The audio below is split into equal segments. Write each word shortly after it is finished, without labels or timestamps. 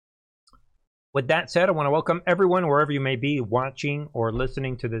With that said, I want to welcome everyone wherever you may be watching or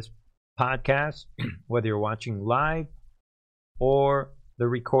listening to this podcast, whether you're watching live or the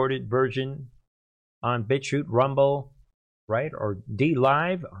recorded version on BitChute, Rumble, right, or D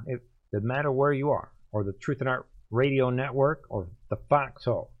Live. It doesn't matter where you are, or the Truth and Art Radio Network, or the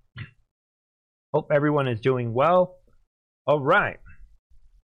Foxhole. Hope everyone is doing well. All right.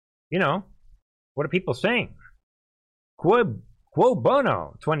 You know, what are people saying? Quo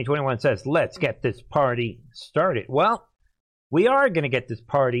Bono 2021 says, let's get this party started. Well, we are going to get this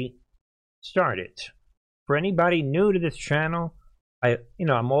party started. For anybody new to this channel,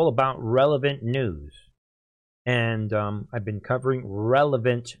 I'm all about relevant news. And I've been covering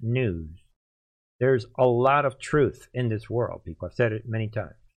relevant news. There's a lot of truth in this world, people. I've said it many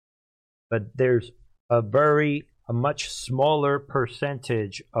times. But there's a much smaller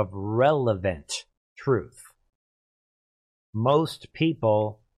percentage of relevant truth. Most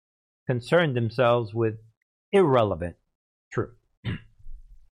people concern themselves with irrelevant truth.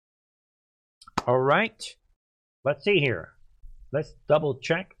 All right. Let's see here. Let's double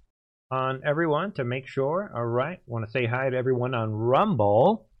check on everyone to make sure. All right. Want to say hi to everyone on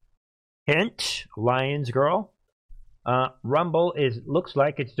Rumble. Hint, Lions Girl. Rumble looks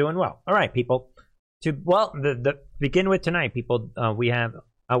like it's doing well. All right, people. The begin with tonight, people. We have,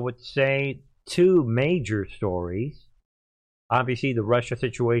 I would say, two major stories. Obviously, the Russia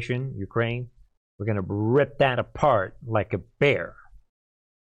situation, Ukraine. We're going to rip that apart like a bear.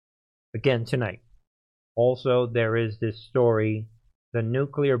 Again tonight. Also, there is this story, the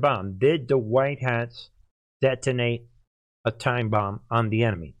nuclear bomb. Did the White Hats detonate a time bomb on the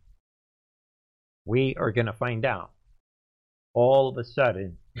enemy? We are going to find out all of a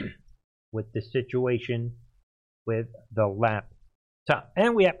sudden with the situation with the laptop.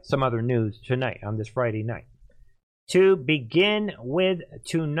 And we have some other news tonight on this Friday night. To begin with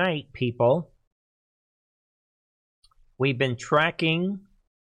tonight, people, we've been tracking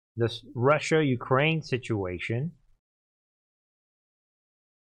this Russia-Ukraine situation.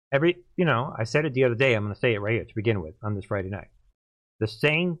 I said it the other day. I'm going to say it right here to begin with on this Friday night. The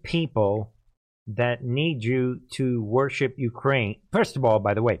same people that need you to worship Ukraine. First of all,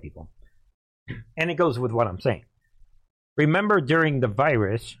 by the way, people, and it goes with what I'm saying. Remember during the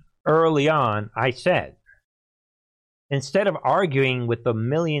virus, early on, I said, instead of arguing with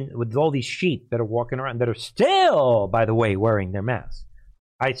with all these sheep that are walking around, that are still, by the way, wearing their masks,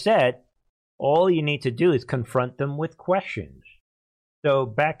 I said, all you need to do is confront them with questions. So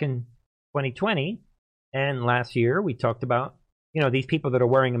back in 2020 and last year, we talked about, these people that are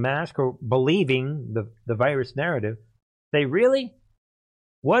wearing a mask or believing the virus narrative. They really?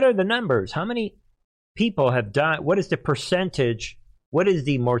 What are the numbers? How many people have died? What is the percentage? What is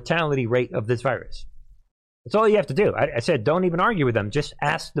the mortality rate of this virus? That's all you have to do. I said, don't even argue with them. Just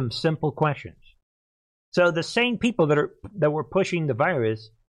ask them simple questions. So the same people that were pushing the virus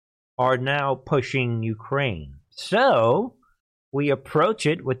are now pushing Ukraine. So we approach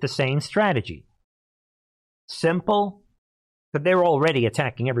it with the same strategy. Simple, but they're already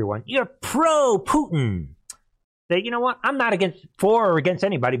attacking everyone. You're pro-Putin. You know what? I'm not for or against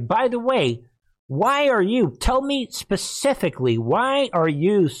anybody. By the way, tell me specifically, why are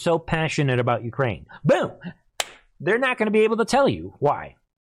you so passionate about Ukraine? Boom! They're not going to be able to tell you why.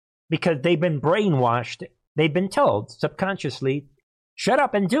 Because they've been brainwashed. They've been told subconsciously, shut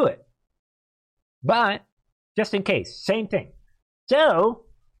up and do it. But, just in case, same thing. So,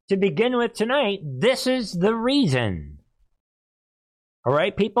 to begin with tonight, this is the reason. All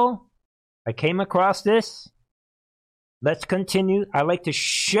right, people? I came across this. Let's continue. I like to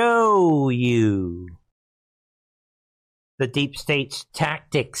show you the deep state's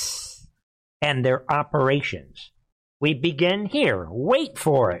tactics and their operations. We begin here. Wait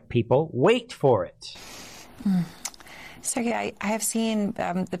for it, people. Wait for it. Sergey, I have seen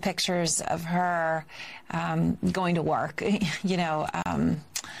the pictures of her going to work,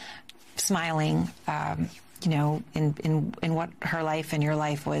 smiling, in what her life and your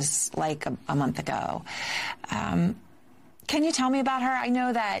life was like a month ago. Can you tell me about her? I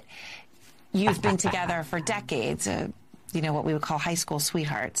know that you've been together for decades, what we would call high school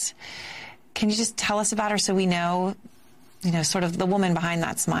sweethearts. Can you just tell us about her so we know, sort of the woman behind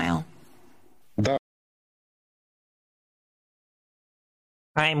that smile?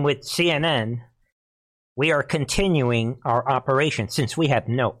 I'm with CNN. We are continuing our operation since we have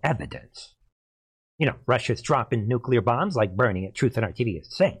no evidence. Russia's dropping nuclear bombs like Bernie at Truth and Art TV is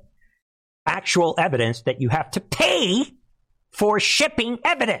saying. Actual evidence that you have to pay for shipping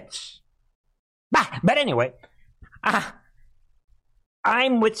evidence. But anyway,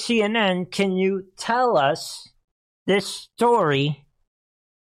 I'm with CNN. Can you tell us this story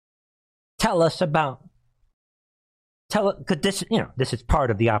tell us about. Cause this, this is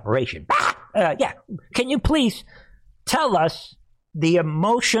part of the operation. Yeah. Can you please tell us the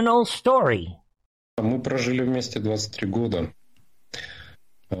emotional story? Мы прожили вместе 23 года.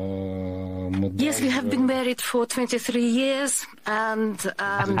 Yes, we have been married for 23 years, and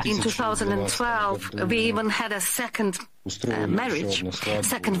in 2012 we even had a second marriage,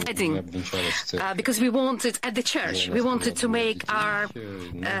 second wedding, because we wanted, at the church, we wanted to make our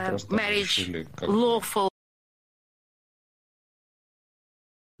marriage lawful.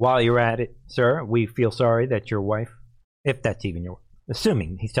 While you're at it, sir, we feel sorry that your wife, if that's even your wife,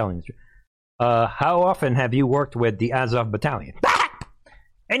 assuming he's telling the truth, how often have you worked with the Azov battalion?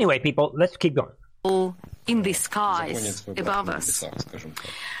 Anyway, people, let's keep going. In the skies above us.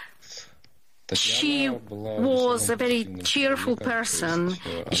 She was a very cheerful person.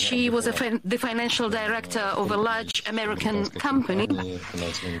 She was the financial director of a large American company.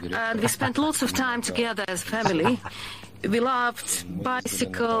 And we spent lots of time together as a family. We loved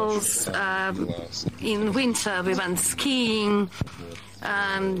bicycles. In winter, we went skiing.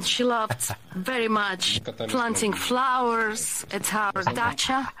 She loved very much planting flowers at our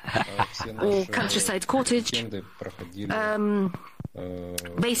dacha or countryside cottage.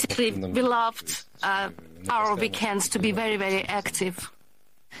 Basically, we loved our weekends to be very, very active.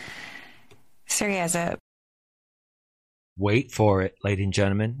 Sergei, Wait for it, ladies and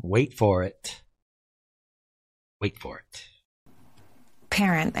gentlemen. Wait for it. Wait for it.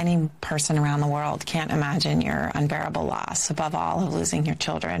 Parent, any person around the world can't imagine your unbearable loss, above all of losing your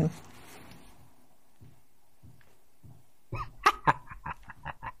children.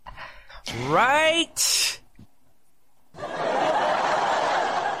 Right?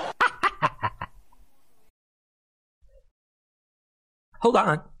 Hold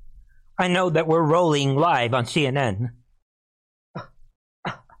on. I know that we're rolling live on CNN.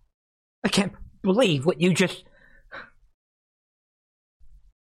 I can't believe what you just...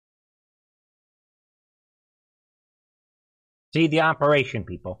 See the operation,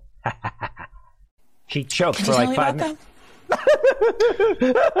 people. She choked for like 5 minutes.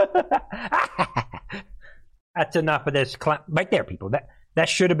 That's enough of this clown. Right there, people. That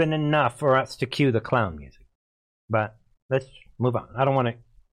should have been enough for us to cue the clown music. But let's move on. I don't want to...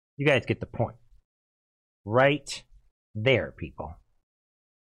 You guys get the point. Right there, people.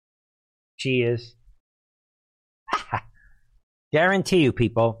 She is... Guarantee you,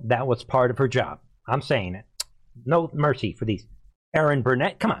 people, that was part of her job. I'm saying it. No mercy for these. Erin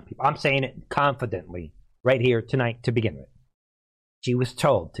Burnett, come on, people. I'm saying it confidently right here tonight to begin with. She was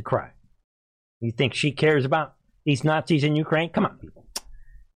told to cry. You think she cares about these Nazis in Ukraine? Come on, people.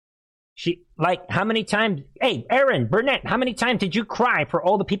 How many times... Hey, Erin Burnett, how many times did you cry for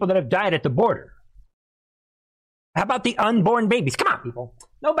all the people that have died at the border? How about the unborn babies? Come on, people.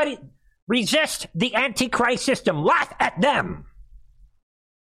 Nobody... Resist the Antichrist system. Laugh at them.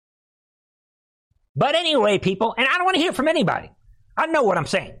 But anyway, people, and I don't want to hear from anybody. I know what I'm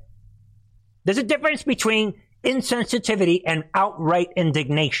saying. There's a difference between insensitivity and outright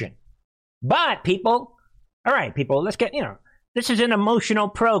indignation. But, people, all right, people, let's get, this is an emotional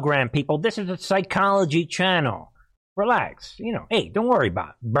program, people. This is a psychology channel. Relax. Hey, don't worry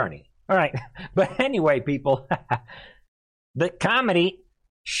about Bernie. All right. But anyway, people, the comedy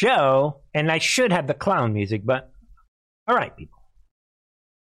show, and I should have the clown music, but all right, people.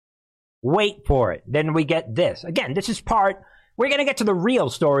 Wait for it. Then we get this. Again, this is part... We're going to get to the real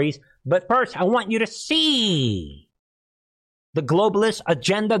stories, but first I want you to see the globalist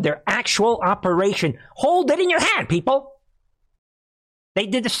agenda, their actual operation. Hold it in your hand, people. They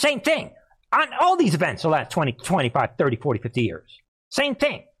did the same thing on all these events the last 20, 25, 30, 40, 50 years. Same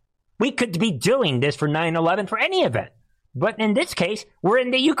thing. We could be doing this for 9/11 for any event. But in this case, we're in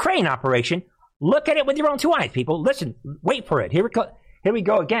the Ukraine operation. Look at it with your own two eyes, people. Listen, wait for it. Here we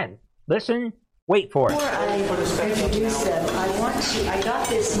go again. Listen, wait for it. Before I introduce them, I got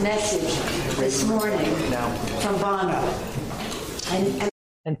this message this morning from Bono.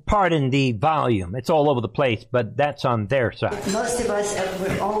 And pardon the volume. It's all over the place, but that's on their side. Most of us,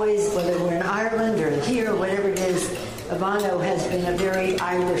 always, whether we're in Ireland or here, whatever it is, Bono has been a very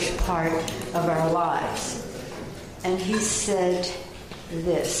Irish part of our lives. And he said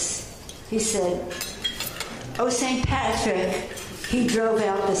this. He said, "Oh, St. Patrick, he drove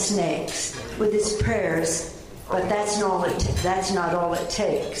out the snakes with his prayers, but that's not all it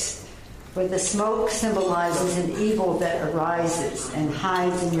takes. For the smoke symbolizes an evil that arises and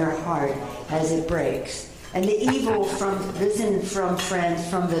hides in your heart as it breaks. And the evil risen from friends,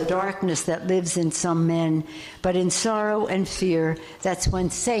 from the darkness that lives in some men, but in sorrow and fear, that's when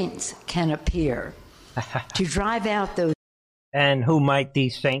saints can appear. To drive out those..." And who might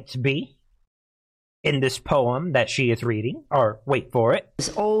these saints be? in this poem that she is reading, or wait for it.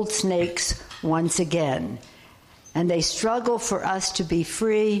 Old snakes once again, and they struggle for us to be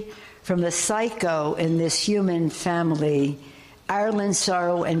free from the psycho in this human family. Ireland's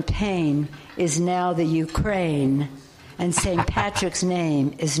sorrow and pain is now the Ukraine, and St. Patrick's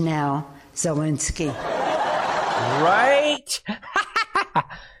name is now Zelensky. Right?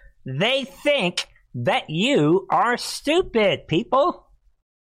 They think that you are stupid, people.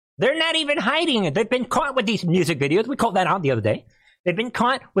 They're not even hiding it. They've been caught with these music videos. We called that out the other day. They've been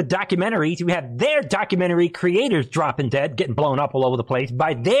caught with documentaries. We have their documentary creators dropping dead, getting blown up all over the place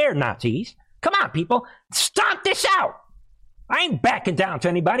by their Nazis. Come on, people. Stomp this out. I ain't backing down to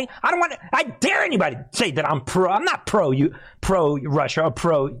anybody. I dare anybody to say that I'm not pro Russia or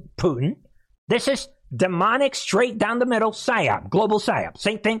pro Putin. This is demonic, straight down the middle psyop, global psyop.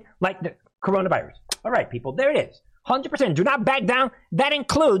 Same thing like the coronavirus. All right, people, there it is. 100%. Do not back down. That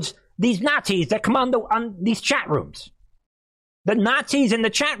includes these Nazis that come on these chat rooms. The Nazis in the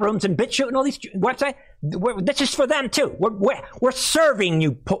chat rooms and BitChute and all these websites. This is for them too. We're serving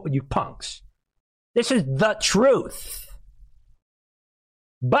you punks. This is the truth.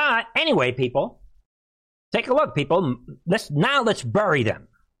 But anyway, people, take a look, people. Let's bury them.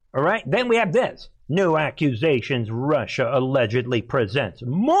 All right. Then we have this. New accusations. Russia allegedly presents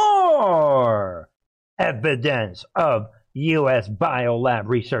more evidence of U.S. biolab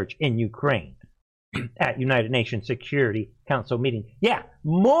research in Ukraine at United Nations Security Council meeting. Yeah,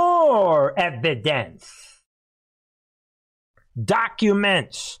 more evidence.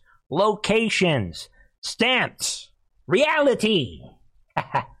 Documents, locations, stamps, reality.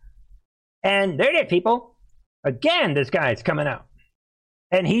 And there it is, people. Again, this guy's coming out.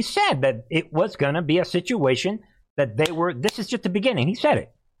 And he said that it was going to be a situation that this is just the beginning. He said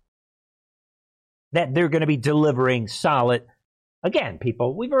it. That they're going to be delivering solid. Again,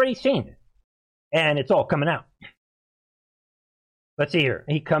 people, we've already seen it. And it's all coming out. Let's see here.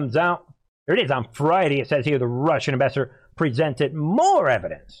 He comes out. There it is. On Friday, it says here the Russian ambassador presented more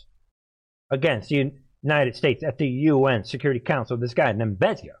evidence against the United States at the UN Security Council. This guy,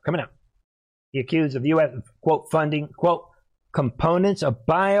 Nembezia, coming out. He accused of U.S., quote, funding, quote, components of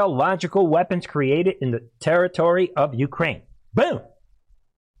biological weapons created in the territory of Ukraine. Boom.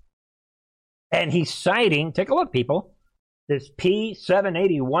 And he's citing, take a look, people, this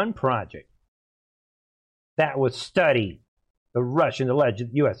P-781 project that was studied. The Russians alleged the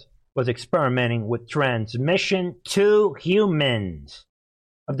U.S. was experimenting with transmission to humans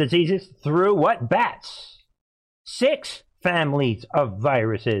of diseases through what? Bats. 6 families of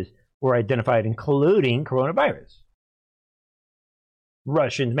viruses were identified, including coronavirus.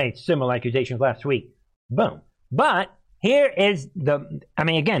 Russians made similar accusations last week. Boom. But here is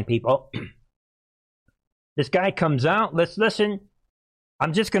again, people, this guy comes out. Let's listen.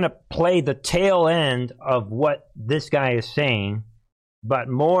 I'm just going to play the tail end of what this guy is saying. But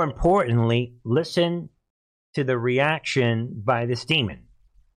more importantly, listen to the reaction by this demon,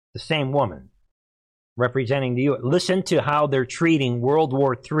 the same woman representing the U.S. Listen to how they're treating World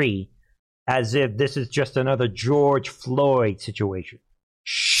War III as if this is just another George Floyd situation.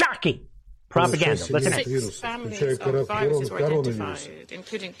 Shocking propaganda. Listen to it. 6 families of viruses were identified,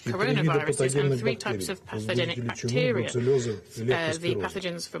 including coronaviruses and 3 types of pathogenic bacteria. The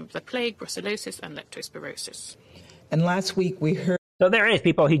pathogens from the plague, brucellosis, and leptospirosis. And last week we heard... So there it is,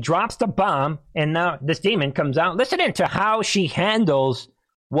 people. He drops the bomb, and now this demon comes out. Listen to how she handles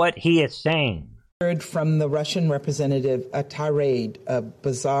what he is saying. Heard from the Russian representative a tirade of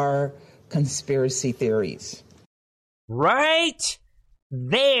bizarre conspiracy theories. Right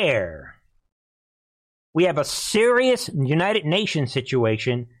there. We have a serious United Nations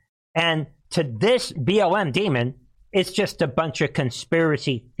situation, and to this BLM demon, it's just a bunch of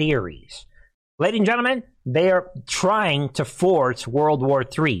conspiracy theories. Ladies and gentlemen, they are trying to force World War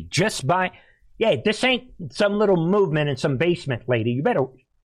III just by, this ain't some little movement in some basement, lady. You better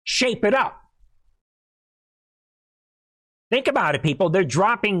shape it up. Think about it, people. They're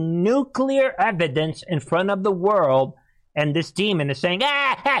dropping nuclear evidence in front of the world, and this demon is saying,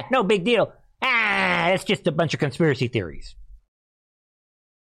 no big deal. It's just a bunch of conspiracy theories.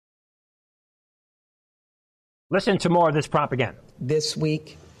 Listen to more of this propaganda. This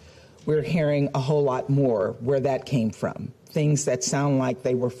week, we're hearing a whole lot more where that came from. Things that sound like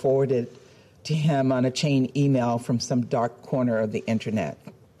they were forwarded to him on a chain email from some dark corner of the internet.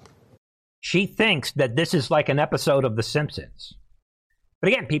 She thinks that this is like an episode of The Simpsons. But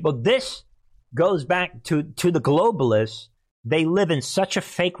again, people, this goes back to the globalists. They live in such a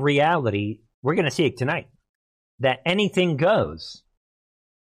fake reality. We're going to see it tonight. That anything goes.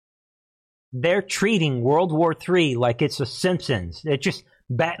 They're treating World War III like it's The Simpsons. They're just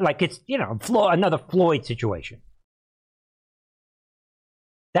like it's, another Floyd situation.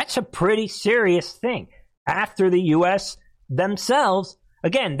 That's a pretty serious thing. After the U.S. themselves,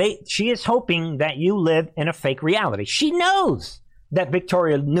 again, she is hoping that you live in a fake reality. She knows that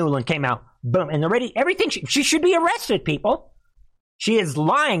Victoria Nuland came out, boom, and already everything, she should be arrested, people. She is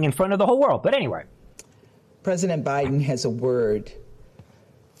lying in front of the whole world. But anyway. President Biden has a word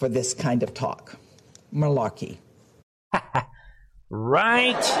for this kind of talk. Malarkey.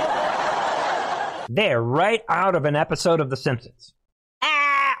 Right. They're right out of an episode of The Simpsons.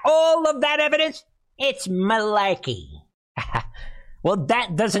 All of that evidence, it's malarkey. Well,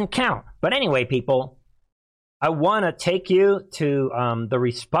 that doesn't count. But anyway, people, I want to take you to the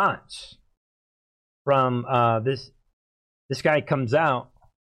response from this guy comes out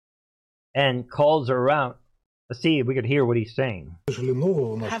and calls her out. Let's see if we could hear what he's saying.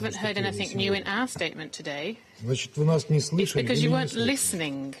 Haven't heard anything new in our statement today. It's because you weren't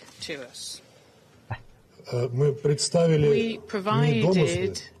listening to us. We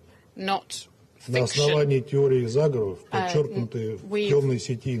provided not fiction.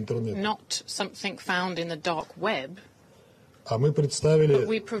 Not something found in the dark web. But we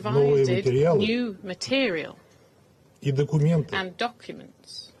provided new material and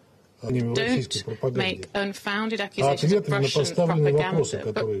documents. Don't make unfounded accusations of Russian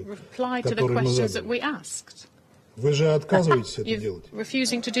propaganda, but reply to the questions that we asked. You're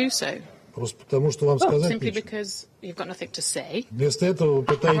refusing to do so. Simply because you've got nothing to say. Rather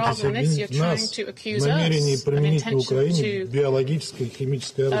than this, you're trying to accuse us of an intention to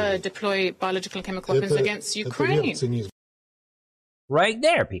deploy biological and chemical weapons against Ukraine. Right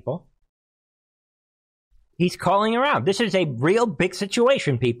there, people. He's calling her out. This is a real big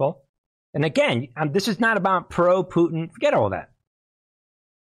situation, people. And again, this is not about pro-Putin. Forget all that.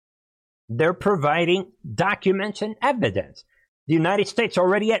 They're providing documents and evidence. The United States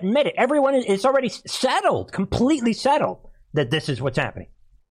already admitted. Everyone is already settled, completely settled, that this is what's happening.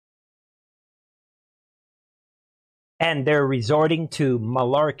 And they're resorting to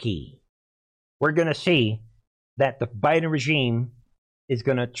malarkey. We're going to see that the Biden regime is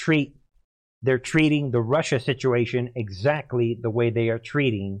going to they're treating the Russia situation exactly the way they are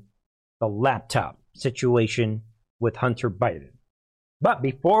treating the laptop situation with Hunter Biden. But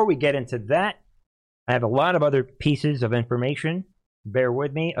before we get into that, I have a lot of other pieces of information. Bear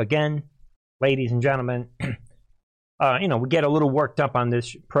with me. Again, ladies and gentlemen, we get a little worked up on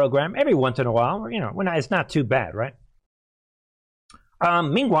this program every once in a while. It's not too bad, right?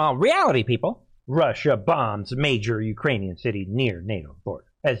 Meanwhile, reality, people. Russia bombs major Ukrainian city near NATO border.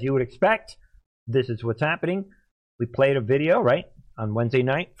 As you would expect, this is what's happening. We played a video, right, on Wednesday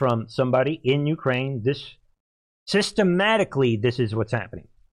night from somebody in Ukraine. Systematically, this is what's happening.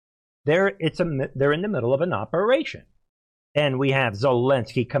 They're in the middle of an operation. And we have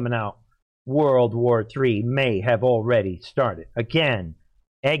Zelensky coming out. World War III may have already started. Again,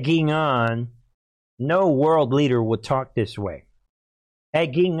 egging on. No world leader would talk this way.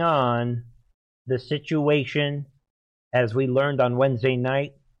 Egging on the situation, as we learned on Wednesday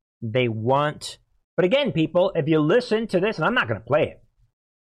night. They want... But again, people, if you listen to this, and I'm not going to play it,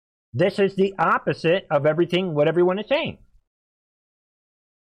 this is the opposite of what everyone is saying.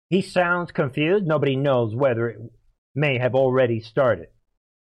 He sounds confused. Nobody knows whether it may have already started.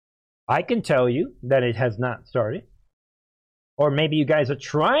 I can tell you that it has not started. Or maybe you guys are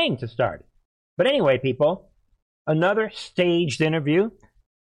trying to start it. But anyway, people, another staged interview,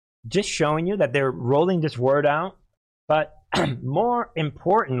 just showing you that they're rolling this word out. But more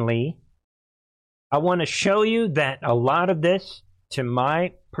importantly, I want to show you that a lot of this, to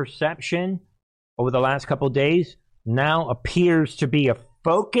my perception, over the last couple of days, now appears to be a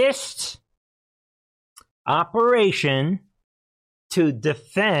focused operation to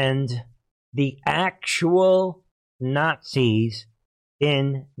defend the actual Nazis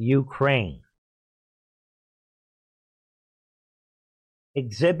in Ukraine.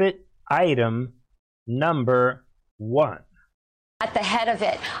 Exhibit item number 1. At the head of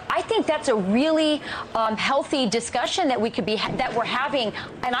it. I think that's a really healthy discussion that we're having,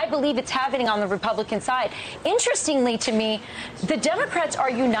 and I believe it's happening on the Republican side. Interestingly to me, the Democrats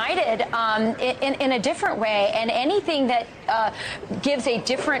are united in a different way, and anything that gives a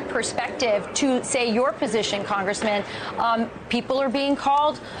different perspective to, say, your position, Congressman, people are being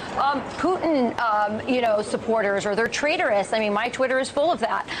called Putin, supporters, or they're traitorous. I mean, my Twitter is full of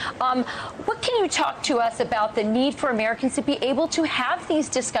that. What can you talk to us about the need for Americans to be able to have these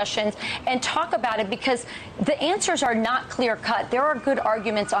discussions and talk about it, because the answers are not clear cut. There are good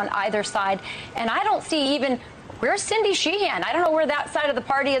arguments on either side, and I don't see even where's Cindy Sheehan. I don't know where that side of the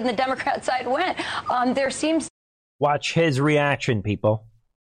party and the Democrat side went. There seems. Watch his reaction, people.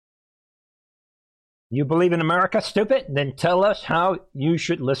 You believe in America, stupid? Then tell us how you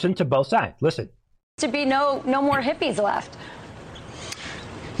should listen to both sides. Listen. To be no more hippies left.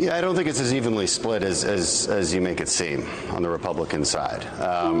 Yeah, I don't think it's as evenly split as you make it seem on the Republican side.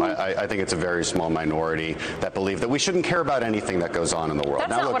 I think it's a very small minority that believe that we shouldn't care about anything that goes on in the world.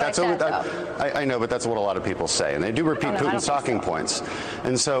 That's not what I said, I know, but that's what a lot of people say, and they do repeat Putin's talking points,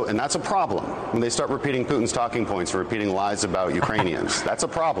 and that's a problem when they start repeating Putin's talking points, repeating lies about Ukrainians. That's a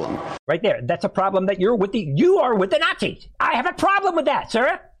problem. Right there. That's a problem that you are with the Nazis. I have a problem with that,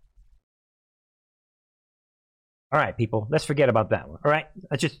 sir. All right, people, let's forget about that one. All right,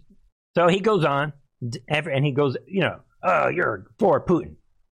 so he goes on, and he goes, oh, you're for Putin.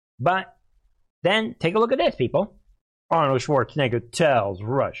 But then take a look at this, people. Arnold Schwarzenegger tells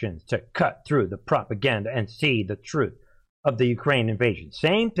Russians to cut through the propaganda and see the truth of the Ukraine invasion.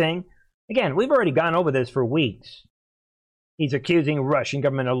 Same thing. Again, we've already gone over this for weeks. He's accusing Russian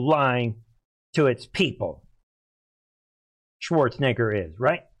government of lying to its people. Schwarzenegger is,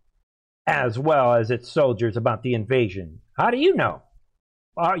 right? As well as its soldiers about the invasion. How do you know?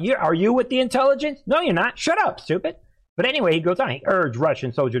 Are you with the intelligence? No, you're not. Shut up, stupid. But anyway, he goes on. He urged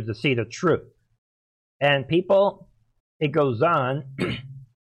Russian soldiers to see the truth. And people, it goes on,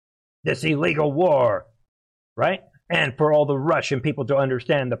 this illegal war, right? And for all the Russian people to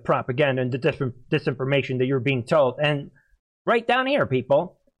understand the propaganda and the disinformation that you're being told. And right down here,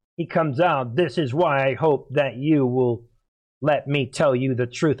 people, he comes out, this is why I hope that you will let me tell you the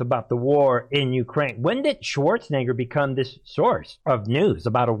truth about the war in Ukraine. When did Schwarzenegger become this source of news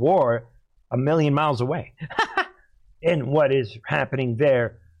about a war a million miles away? And what is happening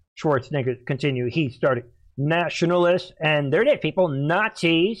there? Schwarzenegger continued. He started nationalists, and there it is, people.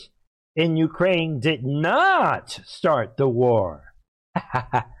 Nazis in Ukraine did not start the war.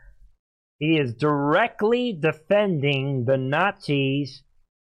 He is directly defending the Nazis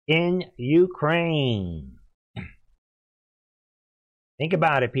in Ukraine. Think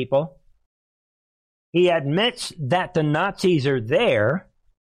about it, people. He admits that the Nazis are there,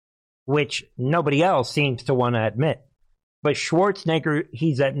 which nobody else seems to want to admit. But Schwarzenegger,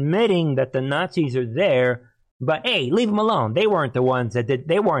 he's admitting that the Nazis are there, but hey, leave them alone. They weren't the ones that did,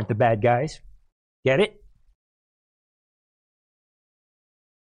 they weren't the bad guys. Get it?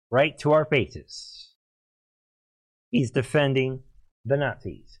 Right to our faces. He's defending the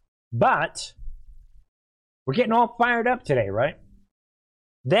Nazis. But we're getting all fired up today, right?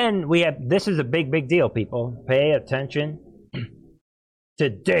 Then we have, this is a big deal, people. Pay attention.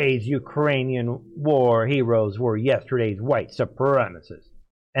 Today's Ukrainian war heroes were yesterday's white supremacists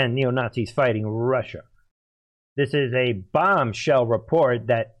and neo-Nazis fighting Russia. This is a bombshell report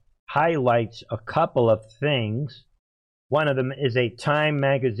that highlights a couple of things. One of them is a Time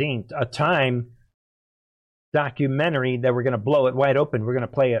magazine, a Time documentary that we're going to blow it wide open. We're going to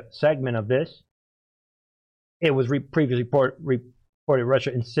play a segment of this. It was previously reported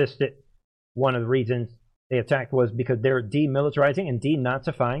Russia insisted one of the reasons they attacked was because they're demilitarizing and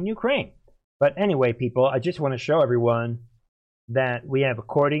denazifying Ukraine. But anyway, people, I just want to show everyone that we have,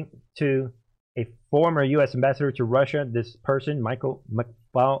 according to a former U.S. ambassador to Russia, this person, Michael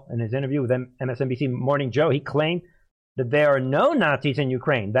McFaul, in his interview with MSNBC Morning Joe, he claimed that there are no Nazis in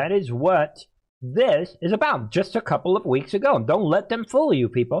Ukraine. That is what this is about just a couple of weeks ago. Don't let them fool you,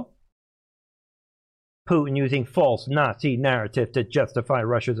 people. Putin using false Nazi narrative to justify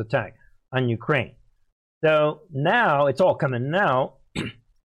Russia's attack on Ukraine. So now it's all coming out,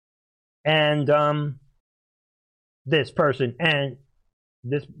 and this person and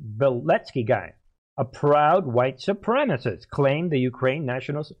this Beletsky guy, a proud white supremacist, claimed the Ukraine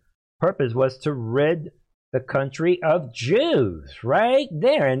national purpose was to rid the country of Jews, right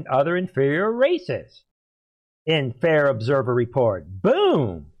there, and other inferior races. In Fair Observer report,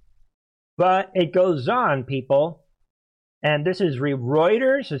 boom. But it goes on, people, and this is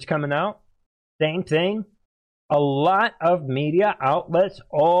Reuters. It's coming out. Same thing. A lot of media outlets,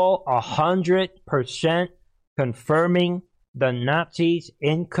 all 100% confirming the Nazis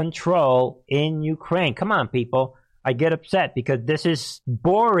in control in Ukraine. Come on, people. I get upset because this is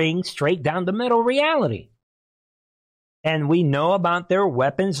boring, straight down the middle reality. And we know about their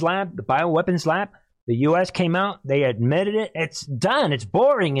weapons lab, the bioweapons lab. The U.S. came out. They admitted it. It's done. It's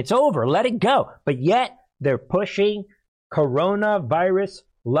boring. It's over. Let it go. But yet, they're pushing coronavirus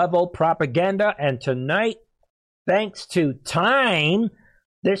level propaganda. And tonight, thanks to Time,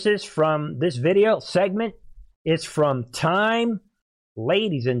 this video segment is from Time.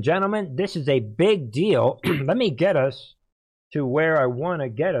 Ladies and gentlemen, this is a big deal. Let me get us to where I want to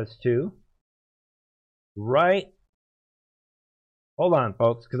get us to. Right. Hold on,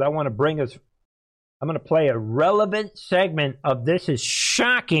 folks, because I want to bring us. I'm going to play a relevant segment of This Is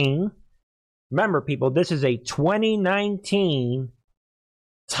Shocking Remember, people, this is a 2019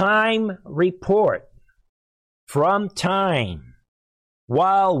 Time report from Time.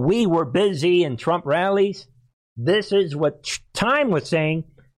 While we were busy in Trump rallies, this is what Time was saying.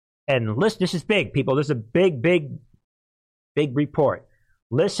 And listen, this is big, people. This is a big, big, big report.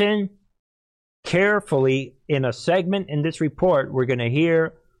 Listen carefully. In a segment in this report, we're going to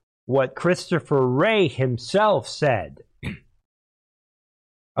hear what Christopher Wray himself said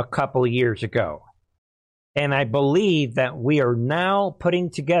a couple of years ago. And I believe that we are now putting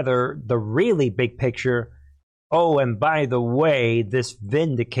together the really big picture. Oh, and by the way, this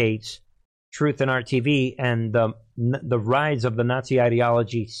vindicates Truth in Art TV and the rise of the Nazi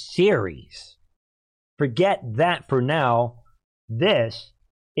ideology series. Forget that for now. This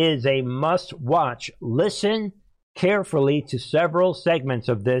is a must-watch. Listen carefully to several segments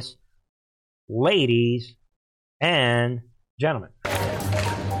of this, ladies and gentlemen.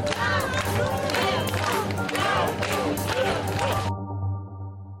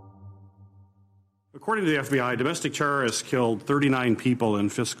 According to the FBI, domestic terrorists killed 39 people in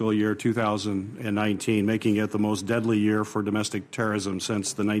fiscal year 2019, making it the most deadly year for domestic terrorism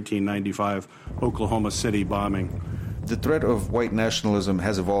since the 1995 Oklahoma City bombing. The threat of white nationalism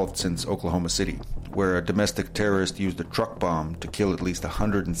has evolved since Oklahoma City, where a domestic terrorist used a truck bomb to kill at least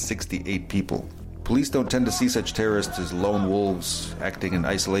 168 people. Police don't tend to see such terrorists as lone wolves acting in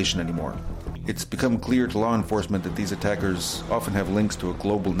isolation anymore. It's become clear to law enforcement that these attackers often have links to a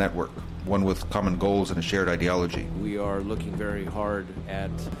global network, one with common goals and a shared ideology. We are looking very hard at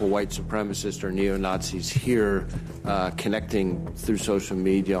white supremacists or neo-Nazis here, connecting through social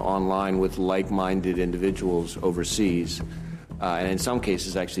media online with like-minded individuals overseas, and in some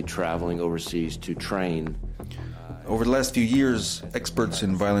cases actually traveling overseas to train. Over the last few years, experts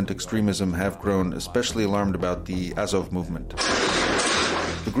in violent extremism have grown especially alarmed about the Azov movement.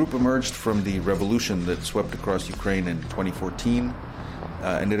 The group emerged from the revolution that swept across Ukraine in 2014,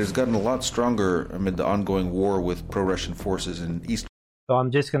 and it has gotten a lot stronger amid the ongoing war with pro-Russian forces in East. So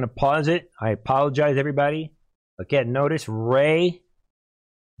I'm just going to pause it. I apologize, everybody. Again, notice Ray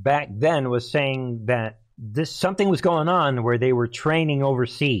back then was saying that something was going on where they were training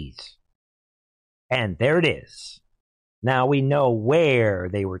overseas. And there it is. Now we know where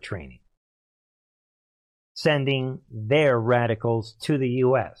they were training. Sending their radicals to the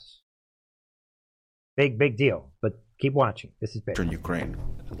U.S. Big, big deal. But keep watching. This is big. In Ukraine.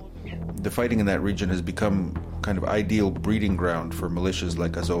 The fighting in that region has become kind of ideal breeding ground for militias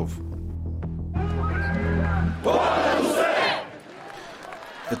like Azov.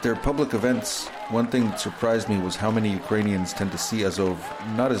 At their public events, one thing that surprised me was how many Ukrainians tend to see Azov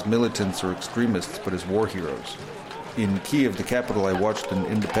not as militants or extremists, but as war heroes. In Kiev, the capital, I watched an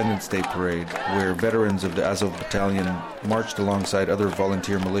Independence Day parade where veterans of the Azov battalion marched alongside other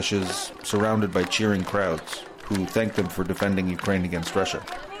volunteer militias, surrounded by cheering crowds, who thanked them for defending Ukraine against Russia.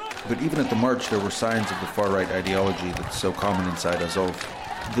 But even at the march, there were signs of the far-right ideology that's so common inside Azov.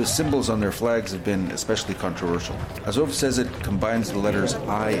 The symbols on their flags have been especially controversial. Azov says it combines the letters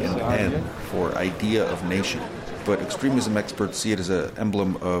I and N for idea of nation, but extremism experts see it as an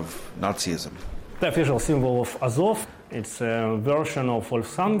emblem of Nazism. The official symbol of Azov, it's a version of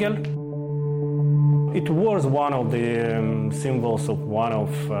Volksangel. It was one of the symbols of one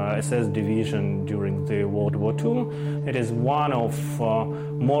of SS division during the World War II. It is one of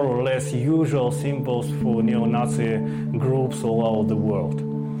more or less usual symbols for neo-Nazi groups all over the world.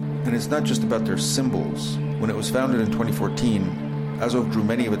 And it's not just about their symbols. When it was founded in 2014, Azov drew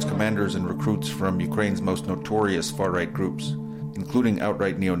many of its commanders and recruits from Ukraine's most notorious far-right groups, including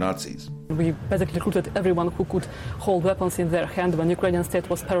outright neo-Nazis. We basically recruited everyone who could hold weapons in their hand when Ukrainian state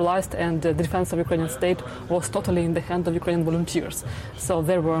was paralyzed and the defense of Ukrainian state was totally in the hand of Ukrainian volunteers. So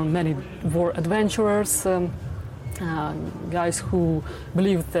there were many war adventurers, guys who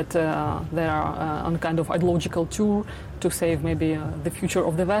believed that they are on kind of ideological tour to save maybe the future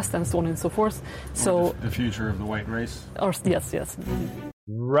of the West and so on and so forth. So the future of the white race? Or, yes.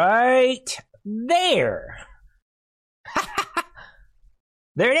 Right there.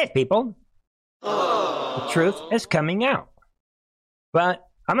 There it is, people. The truth is coming out. But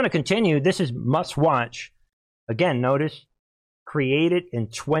I'm going to continue. This is must watch. Again, notice, created in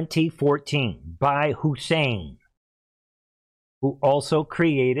 2014 by Hussein, who also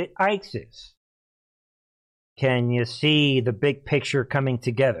created ISIS. Can you see the big picture coming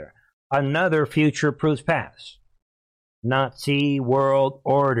together? Another future proves past. Nazi world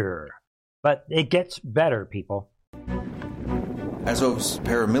order. But it gets better, people. Azov's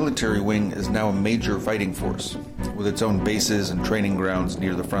paramilitary wing is now a major fighting force, with its own bases and training grounds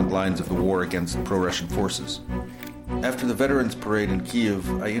near the front lines of the war against pro-Russian forces. After the Veterans Parade in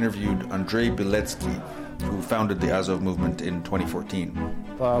Kiev, I interviewed Andrei Beletsky, who founded the Azov movement in 2014.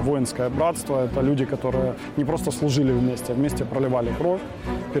 Это воинское братство, это люди, которые не просто служили вместе, а вместе проливали кровь,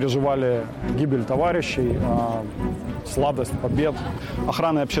 переживали гибель товарищей, сладость побед,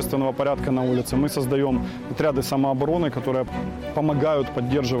 охраны общественного порядка на улице. Мы создаем отряды самообороны, которые помогают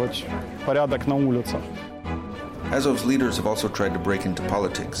поддерживать порядок на улицах. Azov's leaders have also tried to break into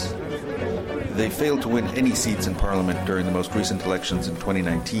politics. They failed to win any seats in parliament during the most recent elections in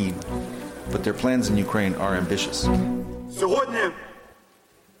 2019, but their plans in Ukraine are ambitious. Сьогодні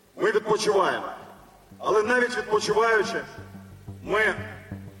ми відпочиваємо, але навіть відпочиваючи, ми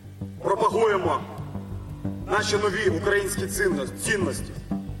пропагуємо наші нові українські цінності.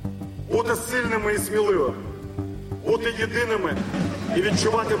 Бути сильними і сміливими, бути єдиними і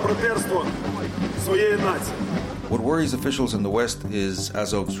відчувати братерство своєї нації. What worries officials in the West is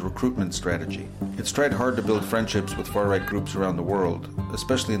Azov's recruitment strategy. It's tried hard to build friendships with far-right groups around the world,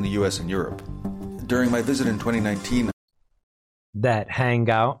 especially in the US and Europe. During my visit in 2019, that hang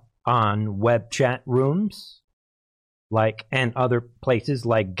out on web chat rooms, like, and other places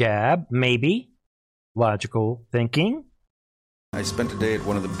like Gab, maybe. Logical thinking. I spent a day at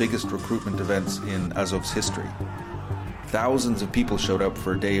one of the biggest recruitment events in Azov's history. Thousands of people showed up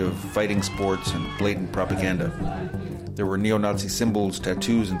for a day of fighting sports and blatant propaganda. There were neo-Nazi symbols,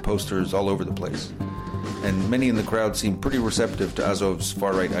 tattoos, and posters all over the place. And many in the crowd seemed pretty receptive to Azov's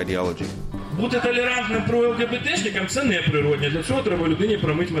far-right ideology. Бути толерантним про ЛГБТшникам – це неприродне. Для цього треба людині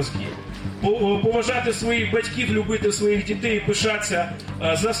промити мозки. Поважати своїх батьків, любити своїх дітей, пишатися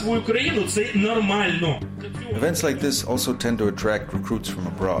за свою країну – це нормально. Events like this also tend to attract recruits from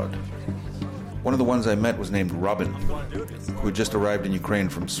abroad. One of the ones I met was named Robin, who had just arrived in Ukraine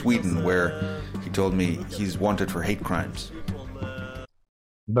from Sweden, where he told me he's wanted for hate crimes.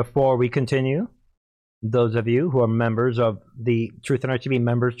 Before we continue, those of you who are members of the Truth and Art TV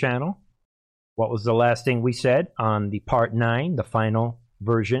members channel, what was the last thing we said on the part 9, the final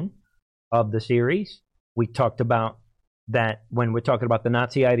version of the series? We talked about that when we're talking about the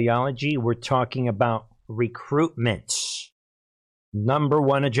Nazi ideology, we're talking about recruitment. Number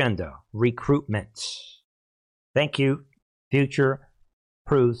one agenda, recruitment. Thank you. Future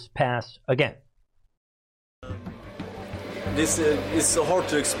proves past again. This is so hard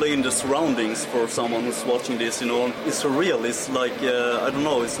to explain the surroundings for someone who's watching this, you know. It's surreal. It's like, I don't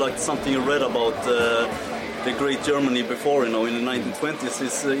know, it's like something you read about the great Germany before, you know, in the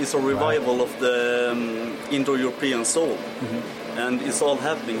 1920s. It's a revival of the Indo-European soul. Mm-hmm. And it's all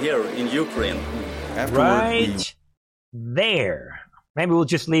happening here in Ukraine. Right there. Maybe we'll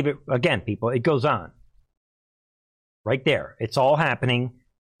just leave it again, people. It goes on. Right there. It's all happening.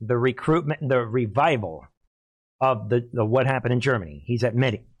 The recruitment, the revival of the what happened in Germany. He's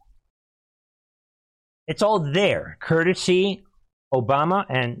admitting. It's all there. Courtesy Obama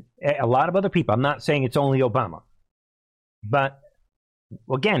and a lot of other people. I'm not saying it's only Obama. But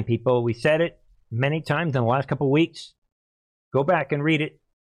again, people, we said it many times in the last couple of weeks. Go back and read it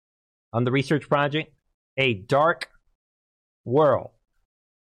on the research project. A dark world.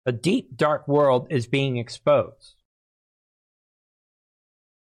 A deep, dark world is being exposed.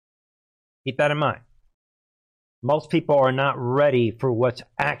 Keep that in mind. Most people are not ready for what's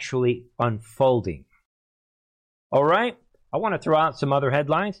actually unfolding. All right? I want to throw out some other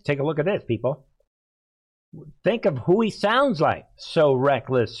headlines. Take a look at this, people. Think of who he sounds like. So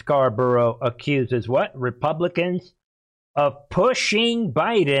reckless, Scarborough accuses what? Republicans of pushing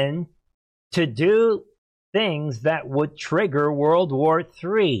Biden to do things that would trigger World War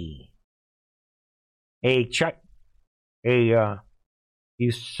III.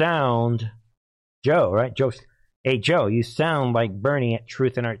 You sound, Joe, right? Hey, Joe, you sound like Bernie at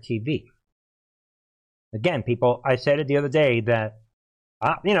Truth and Art TV. Again, people, I said it the other day that,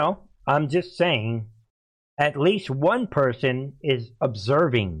 I'm just saying, at least one person is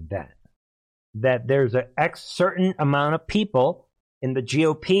observing that there's a certain amount of people in the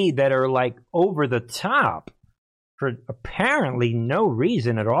GOP that are like over the top for apparently no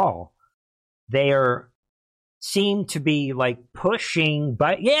reason at all. They seem to be like pushing,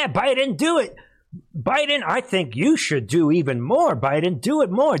 Biden, do it. Biden, I think you should do even more. Biden, do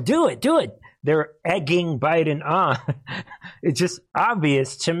it more. Do it. They're egging Biden on. It's just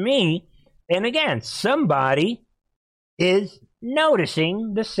obvious to me. And again, somebody is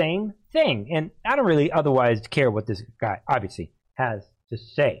noticing the same thing. And I don't really otherwise care what this guy obviously has to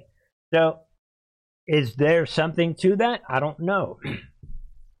say. So, is there something to that? I don't know.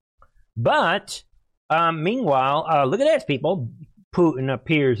 But, meanwhile, look at this, people. Putin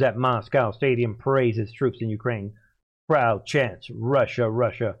appears at Moscow Stadium, praises troops in Ukraine. Crowd chants, Russia,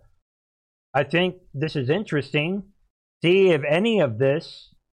 Russia. I think this is interesting See if any of this.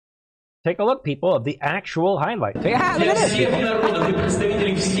 Take a look, people, of the actual highlights. Look at this.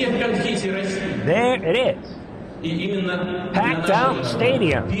 There it is. Packed out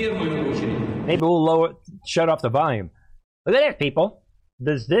stadium. Maybe we'll shut off the volume. Look at this, people.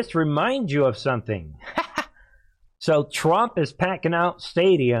 Does this remind you of something? So Trump is packing out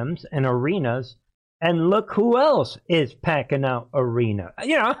stadiums and arenas, and look who else is packing out arena.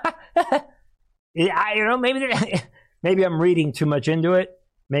 Maybe I'm reading too much into it.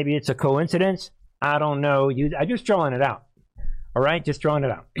 Maybe it's a coincidence. I don't know. I'm just drawing it out. All right, just drawing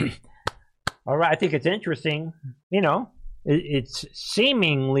it out. All right, I think it's interesting. It's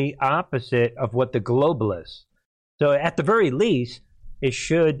seemingly opposite of what the globalists. So at the very least, it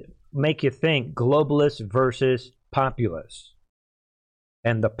should make you think globalists versus populists.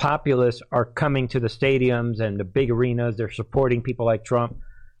 And the populists are coming to the stadiums and the big arenas. They're supporting people like Trump,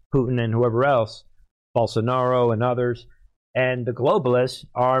 Putin, and whoever else, Bolsonaro and others. And the globalists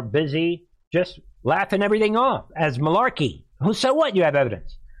are busy just laughing everything off as malarkey. So what? You have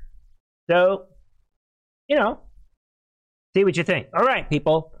evidence. So, see what you think. All right,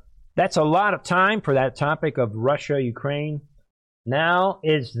 people. That's a lot of time for that topic of Russia, Ukraine. Now,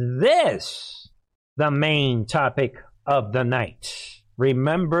 is this the main topic of the night?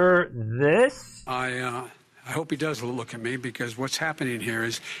 Remember this? I hope he does look at me, because what's happening here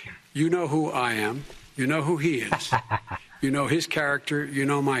is, you know who I am. You know who he is. You know his character. You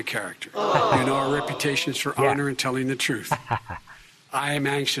know my character. You know our reputations for honor and telling the truth. I am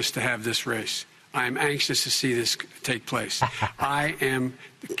anxious to have this race. I am anxious to see this take place. The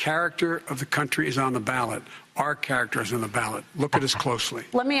character of the country is on the ballot. Our character is on the ballot. Look at us closely.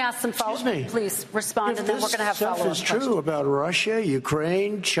 Let me ask some follow-up. Please respond, and then we're going to have follow-up questions. If this stuff is true about Russia,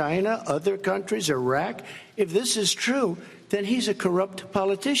 Ukraine, China, other countries, Iraq, if this is true, then he's a corrupt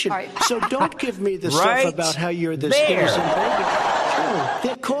politician. Right. So don't give me the stuff about how you're this innocent baby.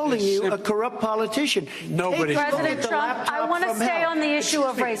 They're calling you a corrupt politician. Nobody. President Trump, I want to stay on the issue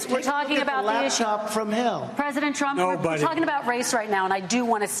of race. We're talking about the issue. From hell. President Trump, we're talking about race right now, and I do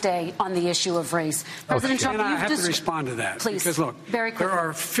want to stay on the issue of race. President Trump, I have to respond to that. Please. Because look, there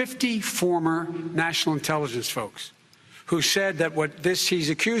are 50 former national intelligence folks who said that what he's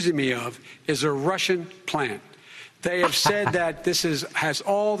accusing me of is a Russian plant. They have said that this has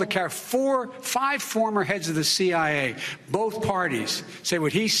all the 5 former heads of the CIA, both parties, say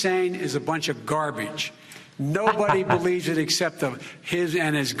what he's saying is a bunch of garbage. Nobody believes it except his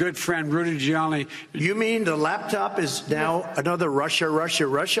and his good friend Rudy Giuliani. You mean the laptop is now another Russia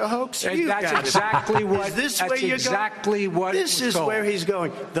hoax? That's exactly what. Is this where you're going? This is where he's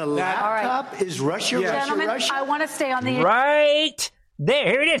going. The laptop is Russia. Gentlemen, I want to stay on the right there.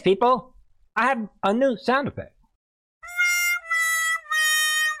 Here it is, people. I have a new sound effect.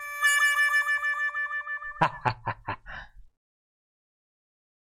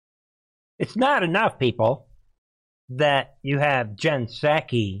 It's not enough, people, that you have Jen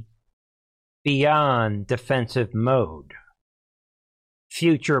Psaki beyond defensive mode.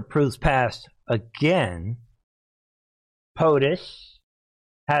 Future proves past again. POTUS.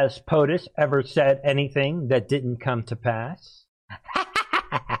 Has POTUS ever said anything that didn't come to pass?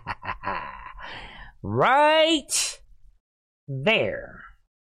 Right there.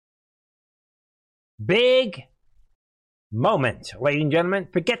 Big moment, ladies and gentlemen.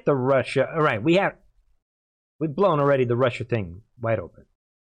 Forget the Russia. All right, we've blown already the Russia thing wide open.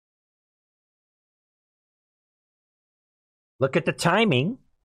 Look at the timing.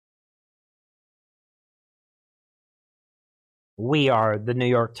 We are the New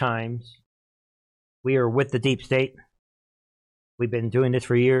York Times. We are with the deep state. We've been doing this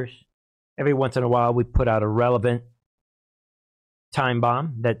for years. Every once in a while, we put out a relevant time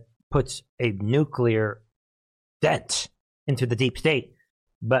bomb that puts a nuclear dent into the deep state.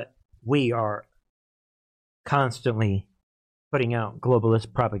 But we are constantly putting out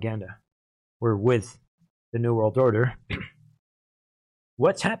globalist propaganda. We're with the New World Order.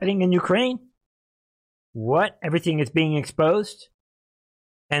 What's happening in Ukraine? What? Everything is being exposed?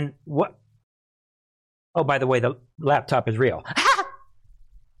 And what? Oh, by the way, the laptop is real.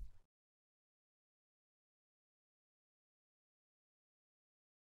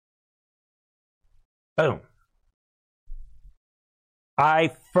 Boom.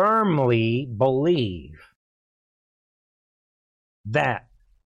 I firmly believe that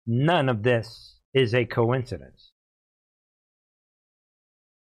none of this is a coincidence.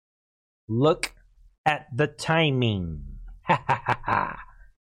 Look at the timing.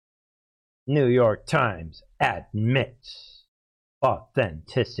 New York Times admits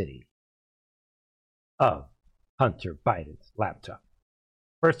authenticity of Hunter Biden's laptop.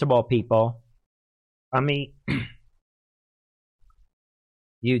 First of all, people, I mean,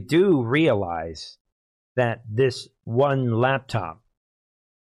 you do realize that this one laptop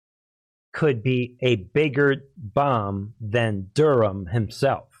could be a bigger bomb than Durham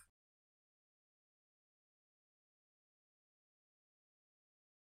himself.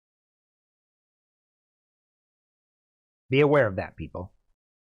 Be aware of that, people.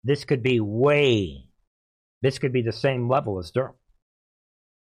 This could be this could be the same level as Durham.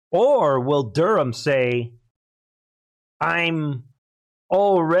 Or will Durham say, I'm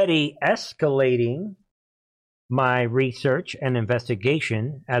already escalating my research and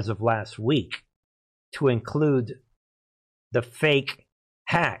investigation as of last week to include the fake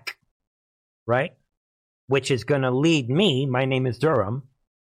hack, right? Which is going to lead me, my name is Durham,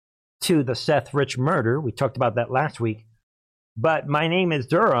 to the Seth Rich murder. We talked about that last week. But my name is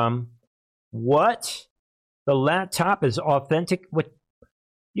Durham. What? The laptop is authentic? What?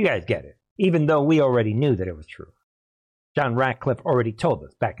 You guys get it. Even though we already knew that it was true. John Ratcliffe already told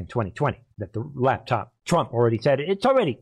us back in 2020 that the laptop, Trump already said it's already